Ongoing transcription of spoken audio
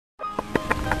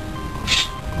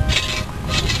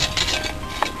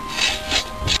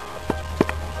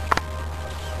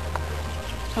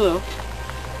Hello.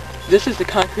 This is the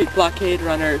concrete blockade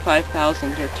runner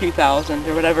 5000 or 2000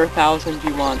 or whatever 1000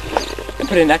 you want, and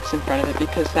put an X in front of it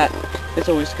because that is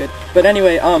always good. But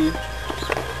anyway,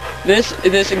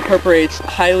 this incorporates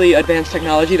highly advanced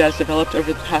technology that has developed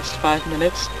over the past 5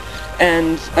 minutes,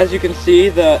 and as you can see,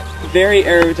 the very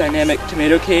aerodynamic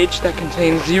tomato cage that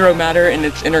contains zero matter in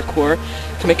its inner core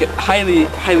to make it highly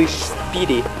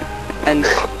speedy. And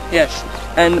yes,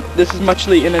 and this is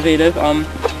muchly innovative.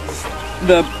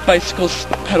 The bicycle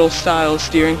pedal style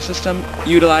steering system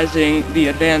utilizing the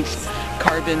advanced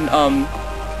carbon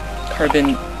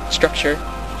structure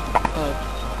of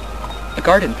a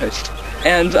garden post.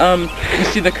 And you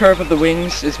see the curve of the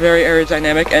wings is very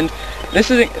aerodynamic, and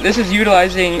this is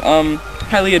utilizing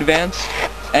highly advanced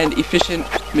and efficient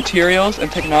materials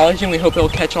and technology, and we hope it will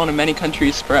catch on in many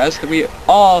countries for us that we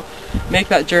all make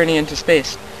that journey into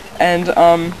space. And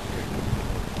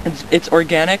it's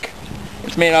organic.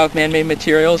 It's made out of man-made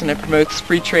materials, and it promotes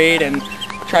free trade and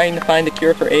trying to find a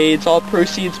cure for AIDS. All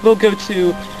proceeds will go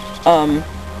to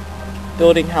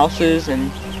building houses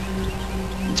and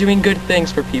doing good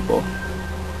things for people,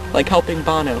 like helping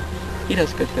Bono. He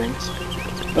does good things.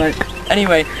 But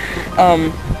anyway,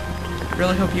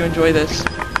 really hope you enjoy this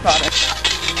product,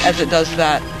 as it does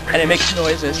that, and it makes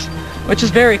noises, which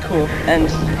is very cool, and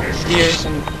steers,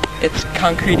 and it's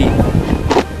concretey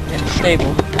and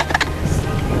stable.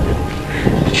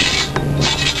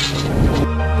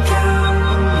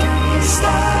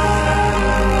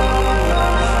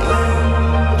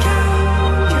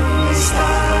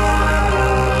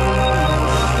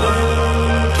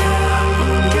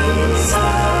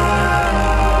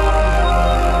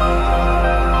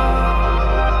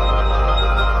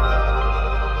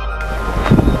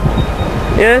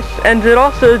 Yes, and it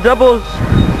also doubles.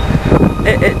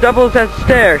 It doubles as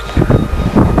stairs.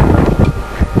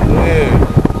 Yeah.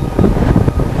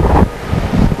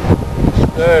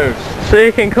 Stairs. So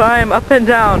you can climb up and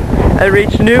down and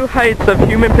reach new heights of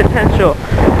human potential,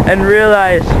 and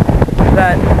realize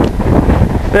that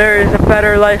there is a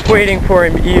better life waiting for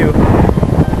you.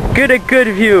 Get a good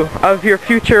view of your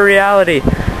future reality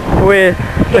with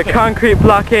the concrete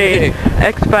blockade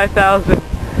X5000,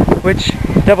 which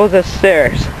doubles as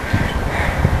stairs,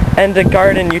 and a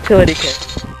garden utility kit.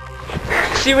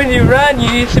 See, when you run,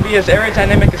 you need to be as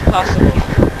aerodynamic as possible.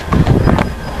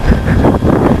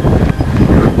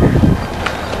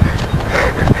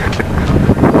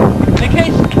 Okay.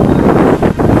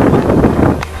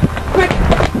 Quick!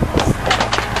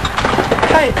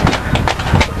 Hi!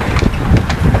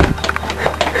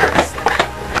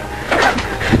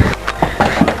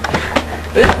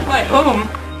 This is my home.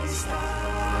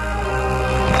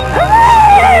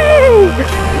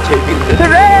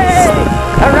 Hooray!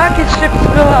 A rocket ship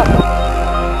blew up!